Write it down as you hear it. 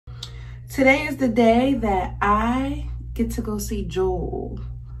Today is the day that I get to go see Joel.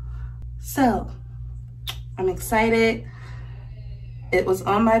 So, I'm excited. It was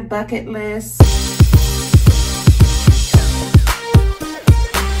on my bucket list.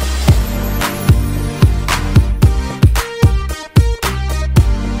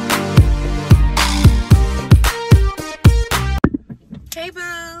 Hey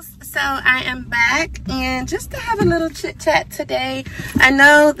boos, so I am back, and just to have a little chit chat today. I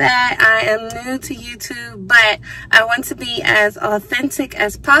know that I am new to YouTube, but I want to be as authentic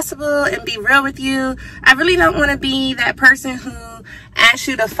as possible and be real with you. I really don't want to be that person who asks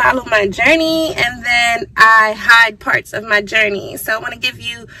you to follow my journey and then I hide parts of my journey. So I want to give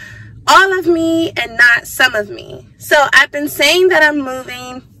you all of me and not some of me. So I've been saying that I'm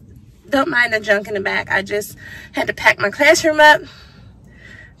moving. Don't mind the junk in the back. I just had to pack my classroom up.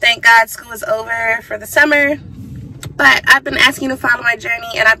 Thank God school is over for the summer. But I've been asking you to follow my journey,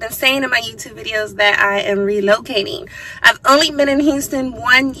 and I've been saying in my YouTube videos that I am relocating. I've only been in Houston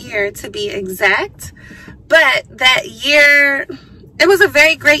 1 year to be exact. But that year, it was a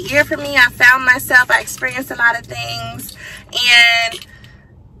very great year for me. I found myself, I experienced a lot of things, and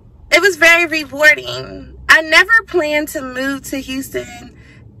it was very rewarding. I never planned to move to Houston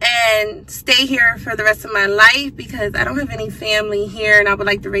and stay here for the rest of my life because I don't have any family here and I would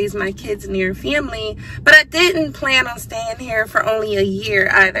like to raise my kids near family. But I didn't plan on staying here for only a year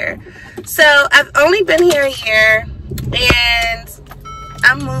either. So I've only been here a year, and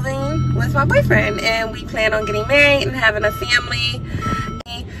I'm moving with my boyfriend, and we plan on getting married and having a family.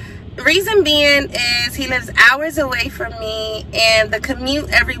 The reason being is he lives hours away from me, and the commute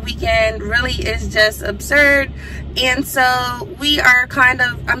every weekend really is just absurd. And so we are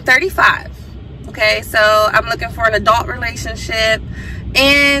I'm 35, okay? So I'm looking for an adult relationship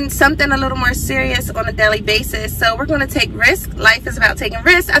and something a little more serious on a daily basis. So we're going to take risks. Life is about taking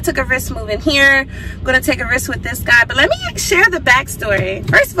risks. I took a risk moving here. I'm going to take a risk with this guy. But let me share the backstory.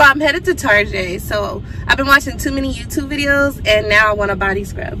 First of all, I'm headed to Tarjay. So I've been watching too many YouTube videos, and now I want a body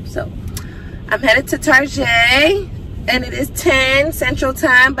scrub. So I'm headed to Tarjay, and it is 10 Central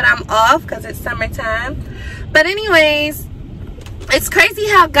Time, but I'm off because it's summertime. But anyways, it's crazy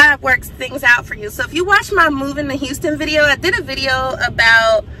how God works things out for you. So if you watch my moving to Houston video, I did a video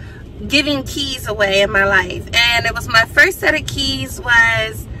about giving keys away in my life. And it was my first set of keys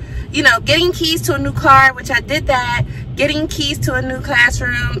was, you know, getting keys to a new car, which I did that, getting keys to a new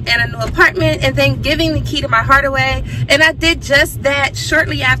classroom and a new apartment, and then giving the key to my heart away. And I did just that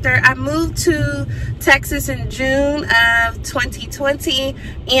shortly after I moved to Texas in June of 2020,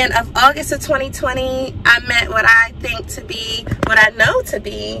 and of August of 2020, I met what I think to be, what I know to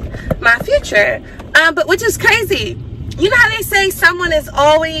be my future. But which is crazy. You know how they say someone is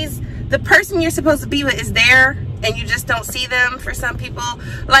always, the person you're supposed to be with is there, and you just don't see them for some people.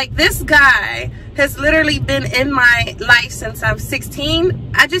 Like, this guy has literally been in my life since I'm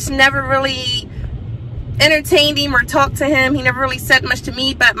 16. I just never really entertained him or talked to him. He never really said much to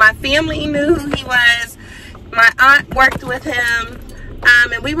me, but my family knew who he was. My aunt worked with him,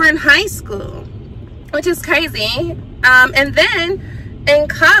 and we were in high school, which is crazy. And then in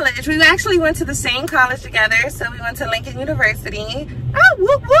college, we actually went to the same college together. So we went to Lincoln University. Oh,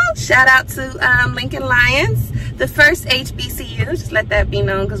 whoop, whoop. Shout out to Lincoln Lions, the first HBCU. Just let that be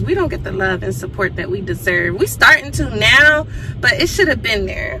known, because we don't get the love and support that we deserve. We starting to now, but it should have been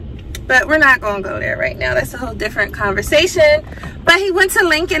there. But we're not going to go there right now. That's a whole different conversation. But he went to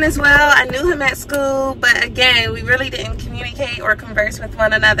Lincoln as well. I knew him at school. But again, we really didn't communicate or converse with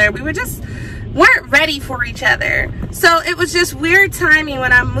one another. We were just weren't ready for each other. So it was just weird timing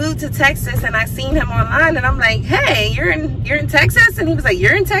when I moved to Texas and I seen him online, and I'm like, hey, you're in Texas? And he was like,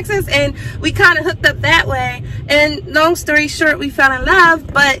 you're in Texas? And we kind of hooked up that way. And long story short, we fell in love.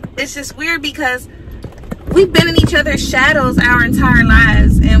 But it's just weird because we've been in each other's shadows our entire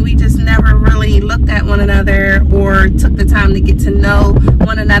lives, and we just never really looked at one another or took the time to get to know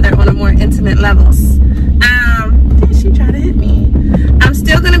one another on a more intimate levels. She tried to hit me. I'm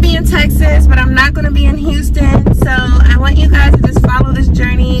still going to be in Texas, but I'm not going to be in Houston. So I want you guys to just follow this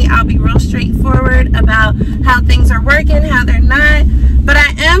journey. I'll be real straightforward about how things are working, how they're not. But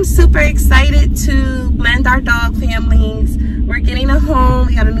I am super excited to blend our dog families. We're getting a home.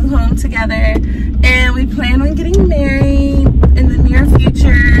 We got a new home together. And we plan on getting married in the near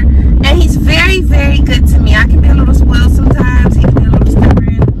future. And he's very, very good to me. I can be a little spoiled sometimes. He can be a little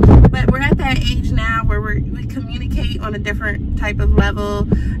stubborn. But we're at that age now where we communicate on a different type of level.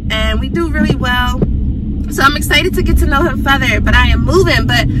 And we do really well. So I'm excited to get to know him further. But I am moving.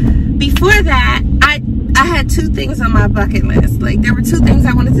 But before that, I had two things on my bucket list. Like, there were two things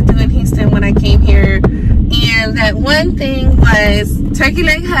I wanted to do in Houston when I came here. And that one thing was Turkey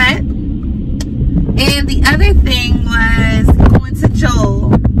Leg Hut. And the other thing was going to Joel.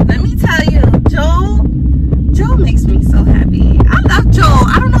 Let me tell you, Joel makes me so happy. I love Joel.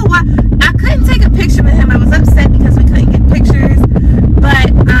 I don't know why. I couldn't take a picture with him. I was upset because we couldn't get pictures.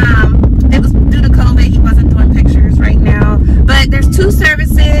 But it was due to COVID. He wasn't doing pictures right now. But there's 2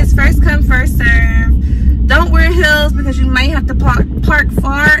 services. First come, first serve. Don't wear heels because you might have to park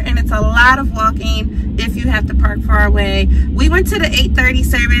far, and it's a lot of walking if you have to park far away. We went to the 8:30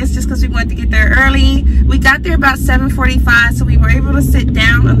 service just because we wanted to get there early. We got there about 7:45, so we were able to sit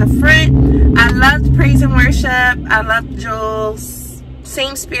down on the front. I loved praise and worship. I loved Joel's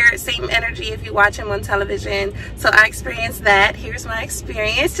same spirit, same energy if you watch him on television. So I experienced that. Here's my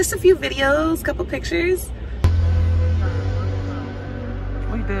experience. Just a few videos, couple pictures.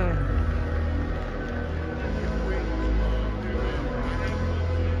 What you doing?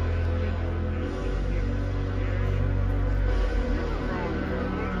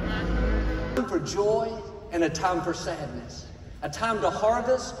 For joy and a time for sadness, a time to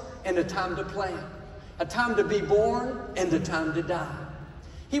harvest and a time to plant, a time to be born and a time to die.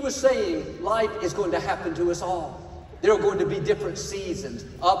 He was saying life is going to happen to us all. There are going to be different seasons,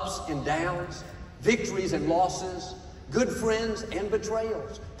 ups and downs, victories and losses, good friends and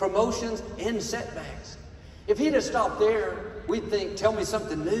betrayals, promotions and setbacks. If he'd have stopped there, we'd think, tell me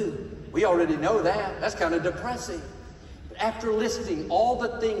something new. We already know that. That's kind of depressing. But after listing all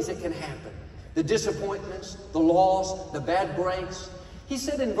the things that can happen, the disappointments, the loss, the bad breaks, he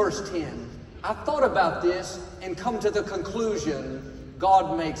said in verse 10, I've thought about this and come to the conclusion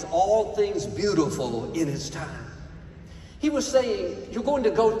God makes all things beautiful in His time. He was saying you're going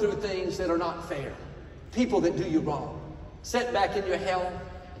to go through things that are not fair, people that do you wrong, setback in your health,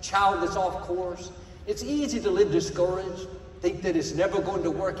 a child that's off course. It's easy to live discouraged, think that it's never going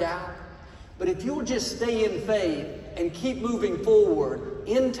to work out. But if you'll just stay in faith and keep moving forward,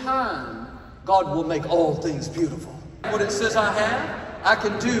 in time, God will make all things beautiful. What it says I have, I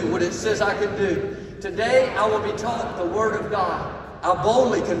can do what it says I can do. Today, I will be taught the Word of God. I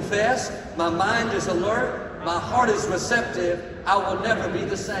boldly confess, my mind is alert, my heart is receptive, I will never be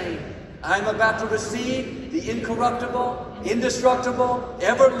the same. I am about to receive the incorruptible, indestructible,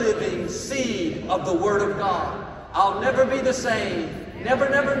 ever-living seed of the Word of God. I'll never be the same. Never,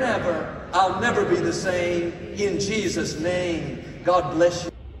 never, never. I'll never be the same. In Jesus' name, God bless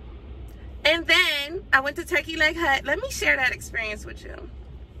you. And then I went to Turkey Leg Hut. Let me share that experience with you.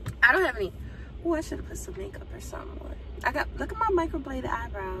 I don't have any. Oh, I should have put some makeup or something on. Look at my microbladed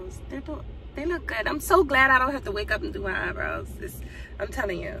eyebrows. They look good. I'm so glad I don't have to wake up and do my eyebrows. I'm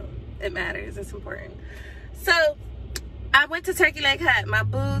telling you, it matters. It's important. So I went to Turkey Leg Hut. My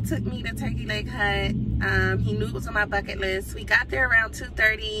boo took me to Turkey Leg Hut. He knew it was on my bucket list. We got there around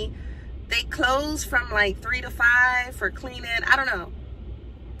 2:30. They closed from like 3 to 5 for cleaning. I don't know.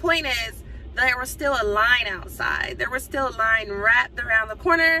 Point is, there was still a line outside. There was still a line wrapped around the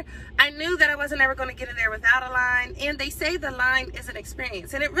corner. I knew that I wasn't ever going to get in there without a line. And they say the line is an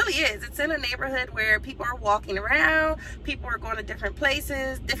experience. And it really is. It's in a neighborhood where people are walking around. People are going to different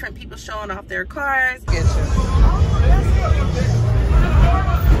places. Different people showing off their cars.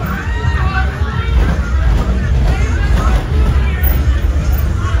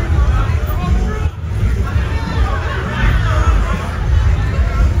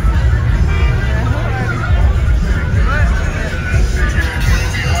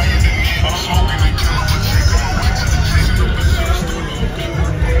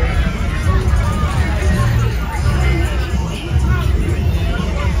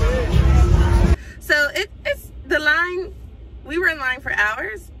 For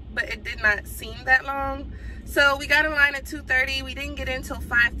hours, but it did not seem that long. So we got in line at 2:30. We didn't get in until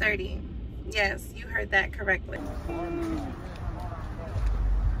 5:30. Yes, you heard that correctly.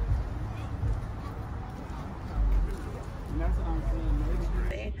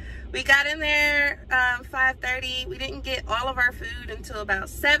 We got in there 5:30. We didn't get all of our food until about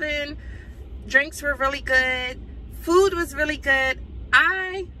 7. Drinks were really good. Food was really good.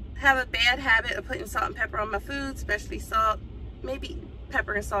 I have a bad habit of putting salt and pepper on my food, especially salt. Maybe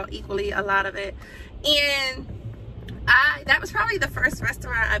pepper and salt equally, a lot of it. And that was probably the first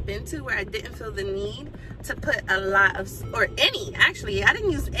restaurant I've been to where I didn't feel the need to put a lot of, or any, actually, I didn't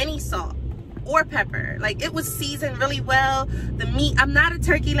use any salt or pepper. Like, it was seasoned really well. The meat, I'm not a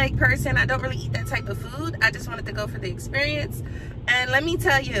turkey leg person. I don't really eat that type of food. I just wanted to go for the experience. And let me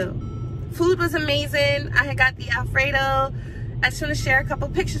tell you, food was amazing. I had got the Alfredo. I just want to share a couple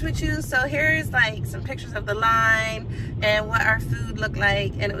pictures with you. So here's like some pictures of the line and what our food looked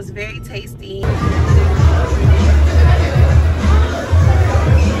like, and it was very tasty.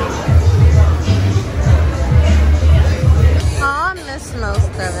 Oh, I missed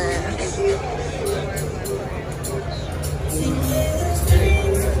most of it.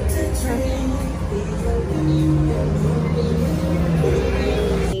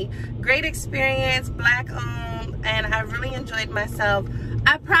 Great experience, Black owned, and I really enjoyed myself.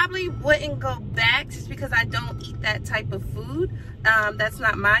 I probably wouldn't go back just because I don't eat that type of food. That's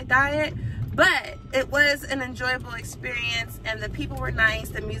not my diet, but it was an enjoyable experience, and the people were nice,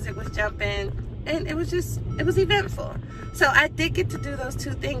 the music was jumping, and it was eventful. So I did get to do those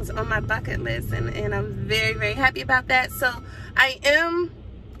two things on my bucket list, and I'm very, very happy about that. So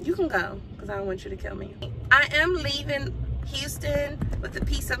you can go, because I don't want you to kill me. I am leaving Houston with a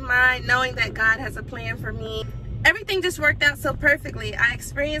peace of mind, knowing that God has a plan for me. Everything just worked out so perfectly. I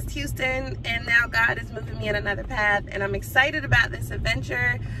experienced Houston, and now God is moving me in another path, and I'm excited about this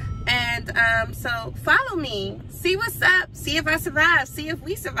adventure. And so follow me, see what's up, see if I survive, see if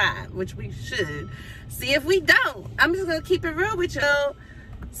we survive, which we should, see if we don't. I'm just gonna keep it real with you.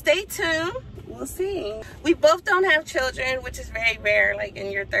 Stay tuned, we'll see. We both don't have children, which is very rare, like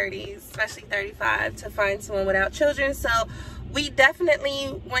in your 30s, especially 35, to find someone without children. So we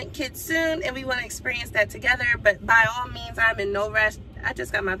definitely want kids soon, and we want to experience that together. But by all means, I'm in no rush. I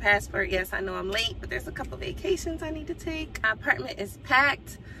just got my passport. Yes, I know I'm late, but there's a couple vacations I need to take. My apartment is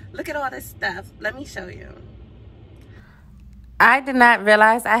packed. Look at all this stuff. Let me show you. I did not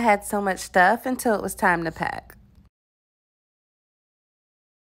realize I had so much stuff until it was time to pack.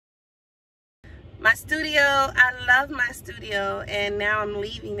 My studio, I love my studio, and now I'm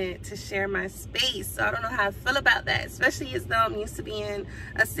leaving it to share my space. So I don't know how I feel about that, especially as though I'm used to being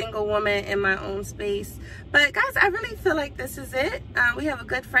a single woman in my own space. But guys, I really feel like this is it. We have a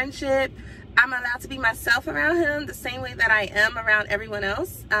good friendship. I'm allowed to be myself around him the same way that I am around everyone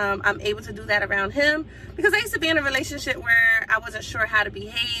else. I'm able to do that around him because I used to be in a relationship where I wasn't sure how to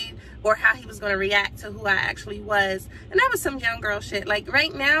behave or how he was going to react to who I actually was. And that was some young girl shit. Like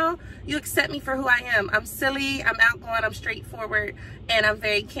right now, you accept me for who I am. I'm silly, I'm outgoing, I'm straightforward, and I'm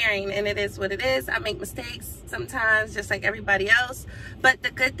very caring, and it is what it is. I make mistakes sometimes, just like everybody else. But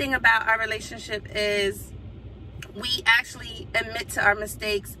the good thing about our relationship is we actually admit to our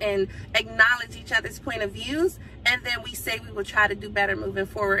mistakes and acknowledge each other's point of views, and then we say we will try to do better moving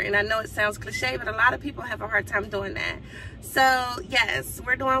forward. And I know it sounds cliche, but a lot of people have a hard time doing that. So yes,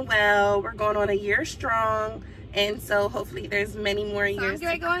 we're doing well. We're going on a year strong, and so hopefully there's many more years. So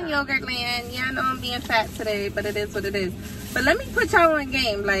I'm going yogurt land. Yeah, I know I'm being fat today, but it is what it is. But let me put y'all on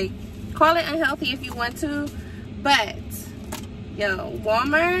game. Like, call it unhealthy if you want to, but yo,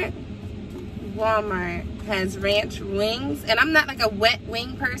 Walmart has ranch wings, and I'm not like a wet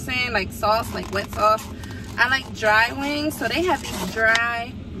wing person, like sauce, like wet sauce. I like dry wings, so they have these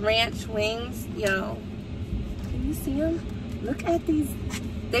dry ranch wings. Yo, can you see them? Look at these.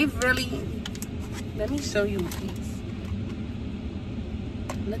 They really, let me show you these.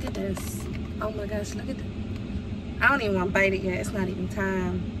 Look at this. Oh my gosh, look at this. I don't even want to bite it yet. It's not even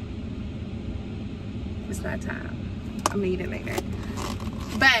time. It's not time. I'm gonna eat it later.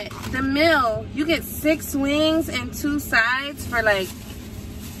 But the meal, you get 6 wings and 2 sides for like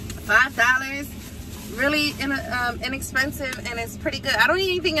 $5. Really inexpensive, and it's pretty good. I don't eat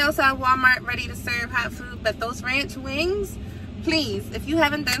anything else at Walmart ready to serve hot food, but those ranch wings, please, if you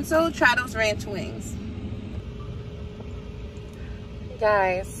haven't done so, try those ranch wings.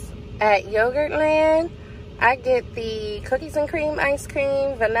 Guys, at Yogurtland, I get the cookies and cream ice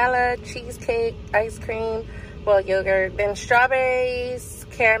cream, vanilla, cheesecake, ice cream, well, yogurt, then strawberries,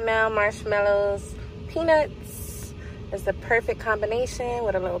 caramel, marshmallows, peanuts is the perfect combination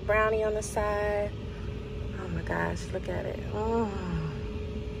with a little brownie on the side. Oh my gosh, look at it.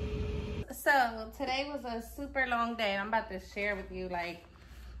 So today was a super long day. I'm about to share with you, like,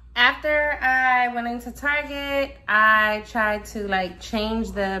 after I went into Target, I tried to like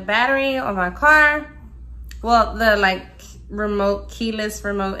change the battery on my car. Well, the like keyless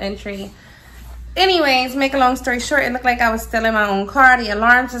remote entry. Anyways, make a long story short, it looked like I was still in my own car. The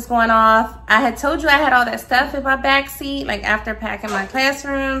alarms was going off. I had told you I had all that stuff in my back seat, like after packing my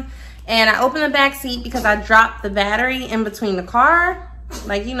classroom. And I opened the back seat because I dropped the battery in between the car.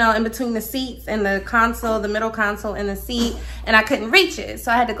 Like, you know, in between the seats and the console, the middle console and the seat. And I couldn't reach it.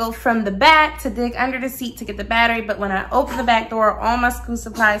 So I had to go from the back to dig under the seat to get the battery. But when I opened the back door, all my school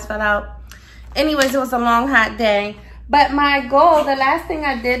supplies fell out. Anyways, it was a long, hot day. But my goal, the last thing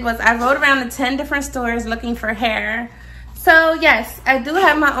I did was I rode around to 10 different stores looking for hair. So yes, I do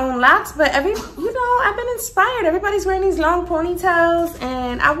have my own locks, but I've been inspired. Everybody's wearing these long ponytails,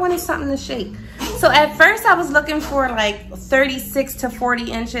 and I wanted something to shake. So at first I was looking for like 36 to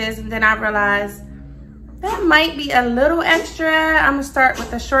 40 inches, and then I realized that might be a little extra. I'm gonna start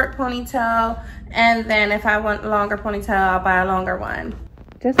with a short ponytail, and then if I want a longer ponytail, I'll buy a longer one.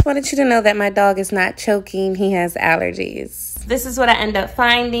 Just wanted you to know that my dog is not choking. He has allergies. This is what I end up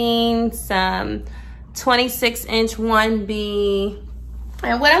finding. Some 26-inch 1B.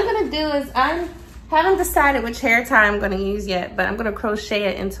 And what I'm going to do is I haven't decided which hair tie I'm going to use yet, but I'm going to crochet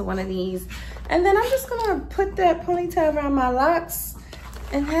it into one of these. And then I'm just going to put that ponytail around my locks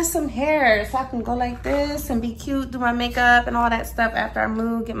and have some hair so I can go like this and be cute, do my makeup and all that stuff after I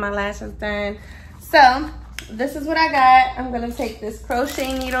move, get my lashes done. So this is what I got. I'm gonna take this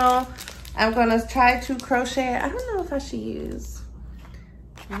crochet needle. I'm gonna try to crochet. I don't know if I should use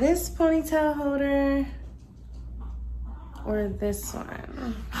this ponytail holder or this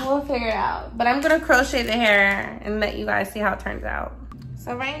one. We'll figure it out. But I'm gonna crochet the hair and let you guys see how it turns out.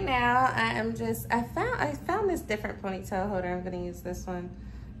 So right now I found this different ponytail holder. I'm gonna use this one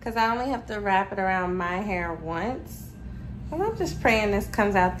because I only have to wrap it around my hair once. And I'm just praying this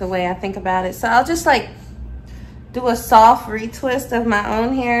comes out the way I think about it. So I'll just like do a soft retwist of my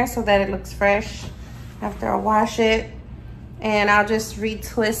own hair so that it looks fresh after I wash it. And I'll just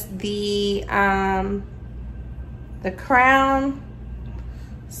retwist the crown.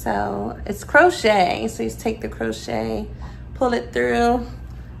 So it's crochet. So you just take the crochet, pull it through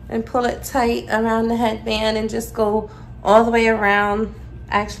and pull it tight around the headband and just go all the way around,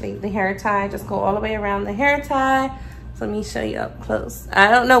 actually the hair tie, just go all the way around the hair tie. So let me show you up close.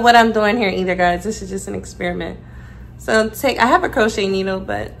 I don't know what I'm doing here either, guys. This is just an experiment. So I have a crochet needle,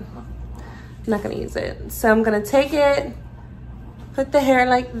 but I'm not gonna use it. So I'm gonna take it, put the hair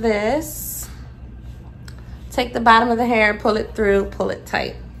like this, take the bottom of the hair, pull it through, pull it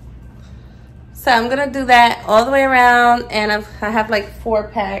tight. So I'm gonna do that all the way around, and I have like 4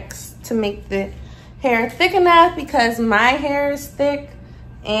 packs to make the hair thick enough because my hair is thick,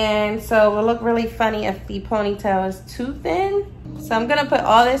 and so it'll look really funny if the ponytail is too thin. So I'm gonna put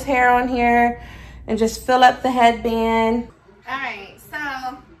all this hair on here and just fill up the headband. All right,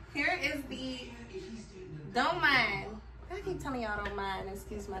 so here is the, don't mind. I keep telling y'all don't mind,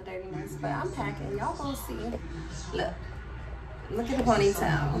 excuse my dirtiness, but I'm packing, y'all gonna see. Look at the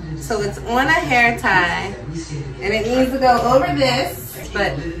ponytail. So it's on a hair tie, and it needs to go over this,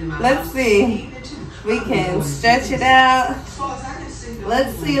 but let's see. We can stretch it out.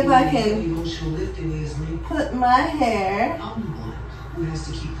 Let's see if I can put my hair.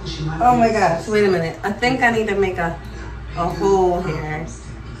 Oh my gosh, wait a minute. I think I need to make a hole here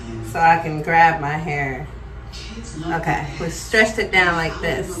so I can grab my hair. Okay, we stretched it down like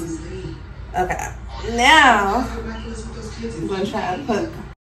this. Okay, now I'm gonna try to put.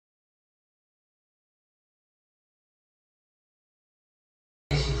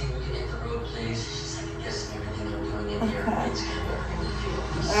 Okay.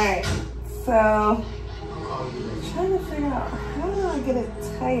 Alright, so I'm trying to figure out how do I get it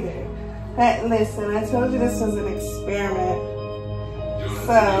tighter. Listen, I told you this was an experiment.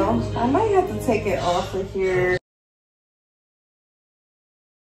 So I might have to take it off of here.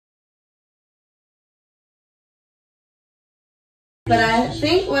 But I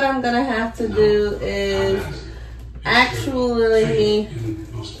think what I'm gonna have to do is actually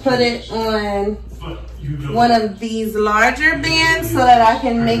put it on one of these larger bands so that I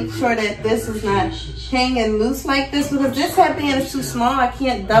can make sure that this is not hanging loose like this, because this headband is too small. I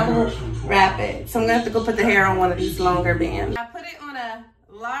can't double wrap it. So I'm gonna have to go put the hair on one of these longer bands. I put it on a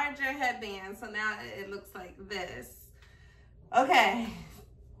larger headband, so now it looks like this. Okay.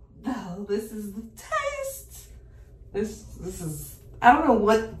 Oh, this is the test. This is, I don't know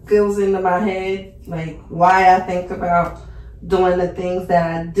what goes into my head, like why I think about doing the things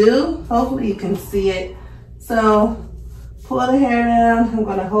that I do. Hopefully you can see it. So pull the hair down. I'm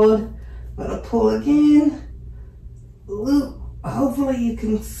gonna pull again. Loop. Hopefully you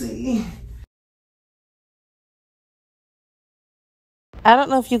can see. I don't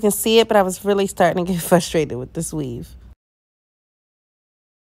know if you can see it, but I was really starting to get frustrated with this weave.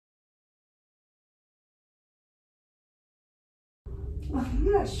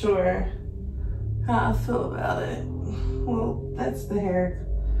 I'm not sure how I feel about it. Well, that's the hair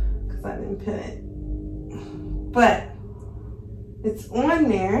because I didn't pin it. But it's on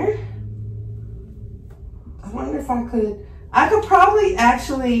there. I wonder if I could probably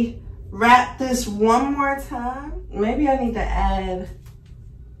actually wrap this one more time. Maybe I need to add.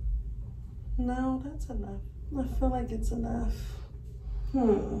 No, that's enough. I feel like it's enough.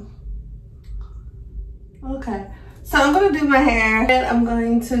 Okay. So I'm gonna do my hair. I'm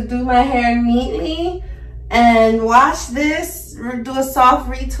going to do my hair neatly and wash this, do a soft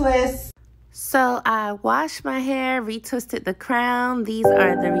retwist. So I washed my hair, retwisted the crown. These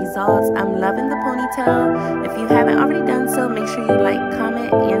are the results. I'm loving the ponytail. If you haven't already done so, make sure you like,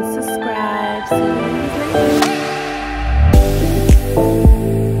 comment, and subscribe. See you later.